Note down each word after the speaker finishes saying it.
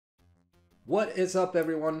What is up,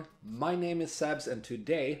 everyone? My name is Itssbbz, and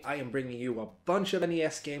today I am bringing you a bunch of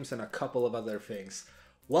NES games and a couple of other things.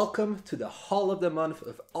 Welcome to the haul of the month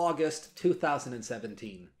of August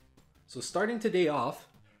 2017. So starting today off,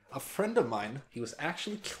 a friend of mine, he was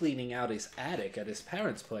actually cleaning out his attic at his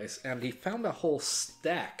parents' place, and he found a whole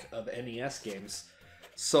stack of NES games.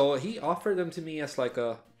 So he offered them to me as like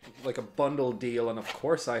a bundle deal, and of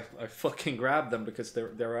course I fucking grabbed them because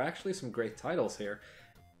there are actually some great titles here.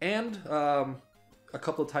 And a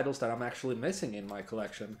couple of titles that I'm actually missing in my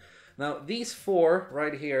collection. Now, these four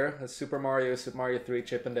right here, Super Mario, Super Mario 3,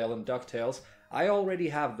 Chip 'n Dale, and DuckTales, I already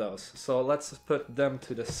have those. So let's put them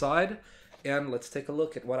to the side, and let's take a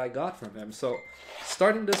look at what I got from him. So,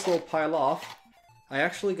 starting this little pile off, I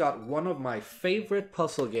actually got one of my favorite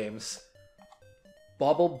puzzle games,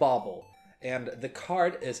 Bobble Bobble. And the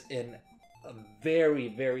card is in a very,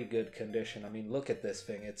 very good condition. I mean, look at this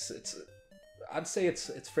thing. I'd say it's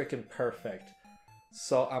freaking perfect.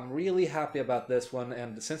 So I'm really happy about this one,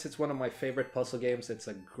 and since it's one of my favorite puzzle games, it's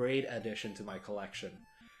a great addition to my collection.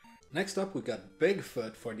 Next up, we got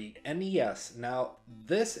Bigfoot for the NES. Now,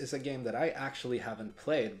 this is a game that I actually haven't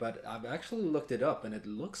played, but I've actually looked it up, and it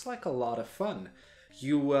looks like a lot of fun.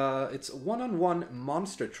 It's one-on-one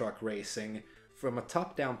monster truck racing from a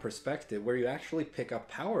top-down perspective, where you actually pick up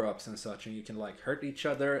power-ups and such, and you can like hurt each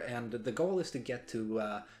other, and the goal is to get to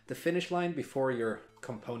the finish line before your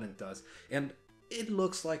component does. And it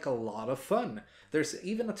looks like a lot of fun. There's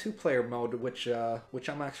even a two-player mode, which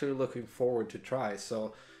I'm actually looking forward to try.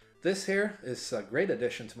 So this here is a great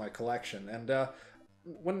addition to my collection. And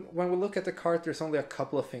when we look at the cart, there's only a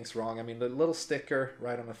couple of things wrong. I mean, the little sticker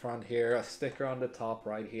right on the front here, a sticker on the top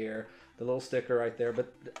right here, the little sticker right there,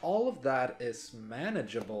 but all of that is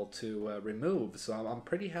manageable to remove, so I'm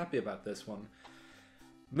pretty happy about this one.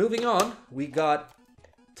 Moving on, we got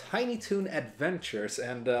Tiny Toon Adventures,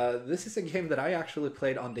 and this is a game that I actually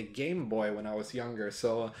played on the Game Boy when I was younger,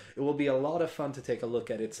 so it will be a lot of fun to take a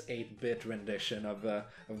look at its 8-bit rendition of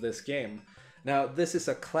this game. Now, this is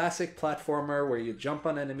a classic platformer where you jump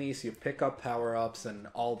on enemies, you pick up power-ups, and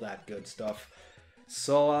all that good stuff.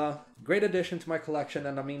 So, great addition to my collection,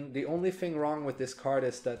 and I mean, the only thing wrong with this card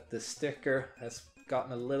is that the sticker has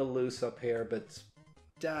gotten a little loose up here, but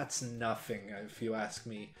that's nothing, if you ask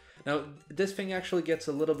me. Now, this thing actually gets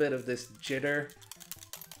a little bit of this jitter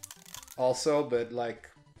also, but like,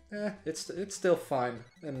 it's still fine,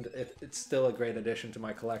 and it's still a great addition to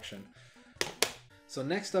my collection. So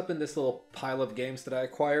next up in this little pile of games that I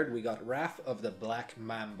acquired, we got Wrath of the Black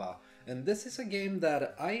Mamba. And this is a game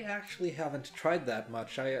that I actually haven't tried that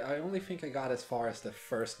much. I only think I got as far as the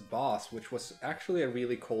first boss, which was actually a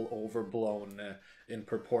really cool overblown in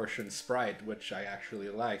proportion sprite, which I actually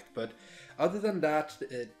liked. But other than that,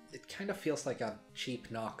 it kind of feels like a cheap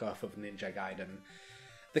knockoff of Ninja Gaiden.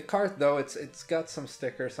 The cart, though, it's got some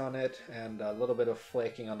stickers on it and a little bit of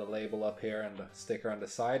flaking on the label up here and a sticker on the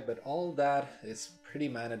side, but all that is pretty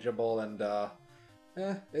manageable, and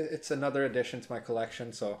it's another addition to my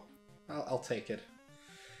collection, so I'll take it.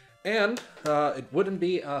 And it wouldn't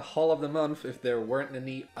be a haul of the month if there weren't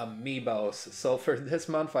any Amiibos. So for this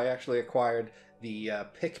month, I actually acquired the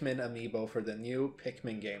Pikmin Amiibo for the new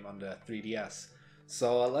Pikmin game on the 3DS.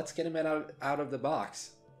 So let's get him out of the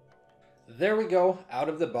box. There we go, out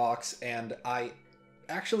of the box, and I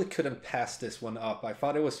actually couldn't pass this one up. I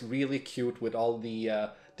thought it was really cute with all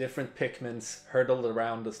the different Pikmins hurtled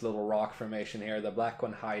around this little rock formation here. The black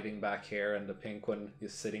one hiding back here, and the pink one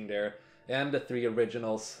is sitting there. And the three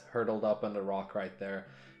originals hurtled up on the rock right there.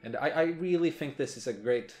 And I really think this is a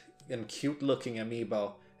great and cute looking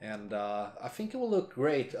Amiibo. And I think it will look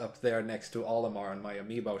great up there next to Olimar on my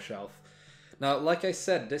Amiibo shelf. Now, like I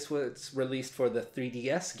said, this was released for the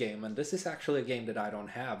 3DS game, and this is actually a game that I don't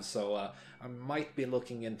have, so I might be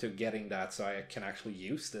looking into getting that so I can actually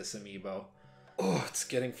use this Amiibo. Oh, it's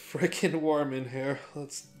getting freaking warm in here.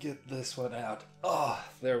 Let's get this one out. Oh,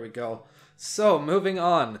 there we go. So, moving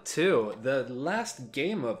on to the last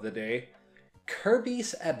game of the day,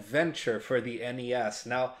 Kirby's Adventure for the NES.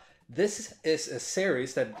 Now, this is a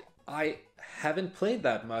series that I haven't played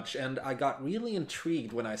that much, and I got really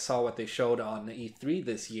intrigued when I saw what they showed on E3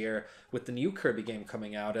 this year with the new Kirby game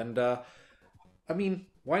coming out, and I mean,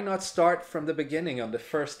 why not start from the beginning on the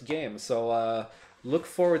first game? So look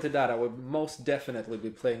forward to that. I would most definitely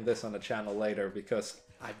be playing this on the channel later, because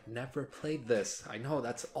I've never played this. I know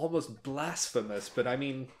that's almost blasphemous, but I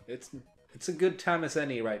mean, it's a good time as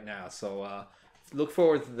any right now, so look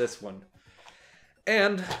forward to this one.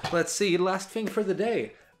 And let's see, last thing for the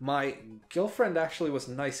day. My girlfriend actually was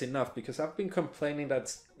nice enough, because I've been complaining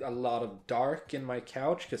that's a lot of dark in my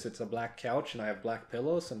couch, because it's a black couch and I have black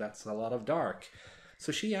pillows, and that's a lot of dark.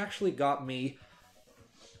 So she actually got me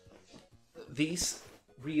these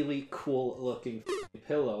really cool looking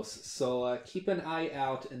pillows. So keep an eye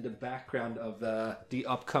out in the background of the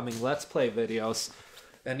upcoming Let's Play videos.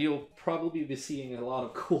 And you'll probably be seeing a lot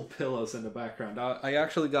of cool pillows in the background. I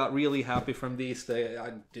actually got really happy from these.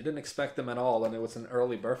 I didn't expect them at all, and it was an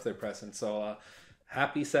early birthday present. So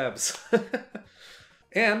happy Itssbbz.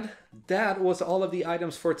 And that was all of the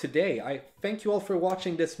items for today. I thank you all for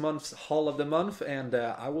watching this month's Haul of the Month, and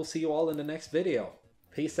I will see you all in the next video.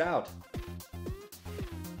 Peace out.